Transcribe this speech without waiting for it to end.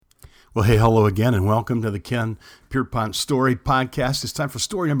Well, hey, hello again, and welcome to the Ken Pierpont Story Podcast. It's time for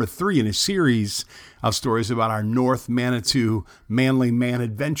story number 3 in a series of stories about our North Manitou Manly Man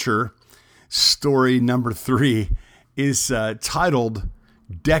adventure. Story number 3 is titled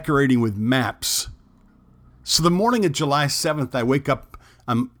Decorating with Maps. So the morning of July 7th, I wake up.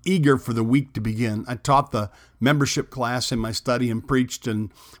 I'm eager for the week to begin. I taught the membership class in my study and preached, and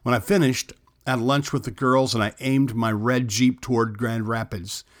when I finished, I had lunch with the girls, and I aimed my red Jeep toward Grand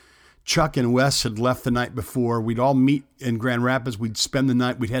Rapids. Chuck and Wes had left the night before. We'd all meet in Grand Rapids. We'd spend the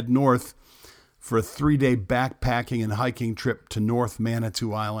night. We'd head north for a 3-day backpacking and hiking trip to North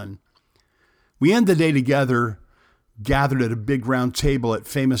Manitou Island. We end the day together, gathered at a big round table at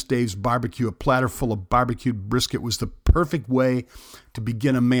Famous Dave's Barbecue. A platter full of barbecued brisket was the perfect way to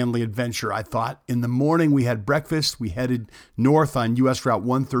begin a manly adventure, I thought. In the morning, we had breakfast. We headed north on U.S. Route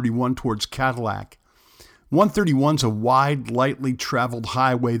 131 towards Cadillac. 131's a wide, lightly traveled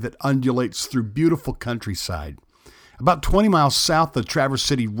highway that undulates through beautiful countryside. About 20 miles south of Traverse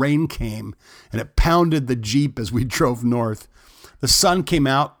City, rain came, and it pounded the Jeep as we drove north. The sun came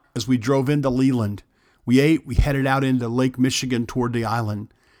out as we drove into Leland. We ate, we headed out into Lake Michigan toward the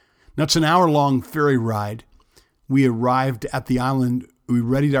island. Now, it's an hour-long ferry ride. We arrived at the island, we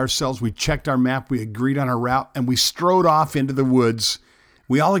readied ourselves, we checked our map, we agreed on our route, and we strode off into the woods.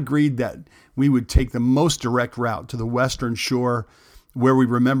 We all agreed that we would take the most direct route to the western shore, where we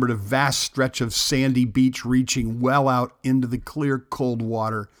remembered a vast stretch of sandy beach reaching well out into the clear, cold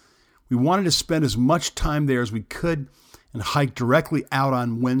water. We wanted to spend as much time there as we could and hike directly out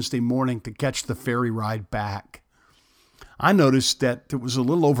on Wednesday morning to catch the ferry ride back. I noticed that it was a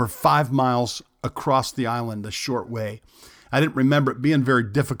little over 5 miles across the island, a short way. I didn't remember it being a very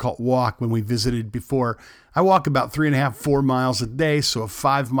difficult walk when we visited before. I walk about 3.5, 4 miles a day, so a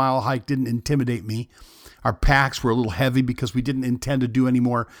 5-mile hike didn't intimidate me. Our packs were a little heavy because we didn't intend to do any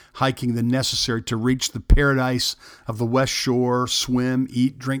more hiking than necessary to reach the paradise of the West Shore, swim,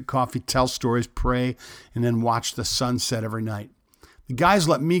 eat, drink coffee, tell stories, pray, and then watch the sunset every night. The guys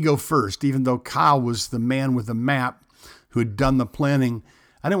let me go first, even though Kyle was the man with the map who had done the planning.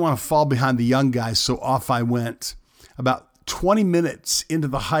 I didn't want to fall behind the young guys, so off I went. About 20 minutes into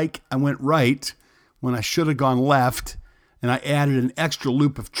the hike, I went right when I should have gone left, and I added an extra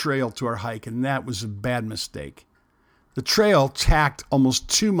loop of trail to our hike, and that was a bad mistake. The trail tacked almost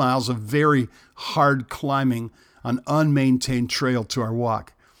 2 miles of very hard climbing on unmaintained trail to our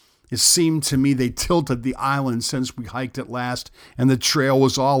walk. It seemed to me they tilted the island since we hiked it last, and the trail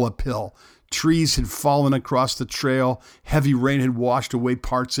was all uphill. Trees had fallen across the trail. Heavy rain had washed away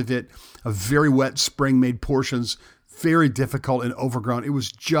parts of it. A very wet spring made portions very difficult and overgrown. It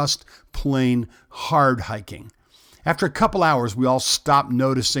was just plain hard hiking. After a couple hours, we all stopped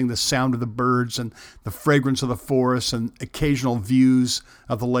noticing the sound of the birds and the fragrance of the forest and occasional views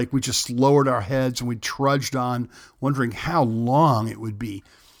of the lake. We just lowered our heads and we trudged on, wondering how long it would be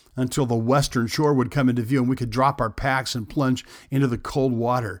until the western shore would come into view and we could drop our packs and plunge into the cold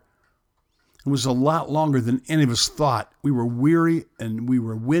water. It was a lot longer than any of us thought. We were weary and we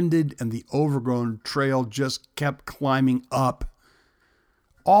were winded, and the overgrown trail just kept climbing up.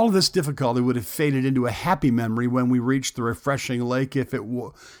 All of this difficulty would have faded into a happy memory when we reached the refreshing lake if it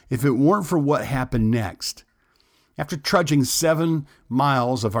weren't for what happened next. After trudging 7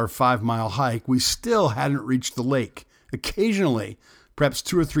 miles of our 5-mile hike, we still hadn't reached the lake. Occasionally, perhaps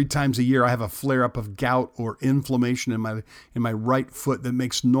 2 or 3 times a year, I have a flare-up of gout or inflammation in my right foot that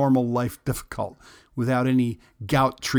makes normal life difficult. Without any gout treatment,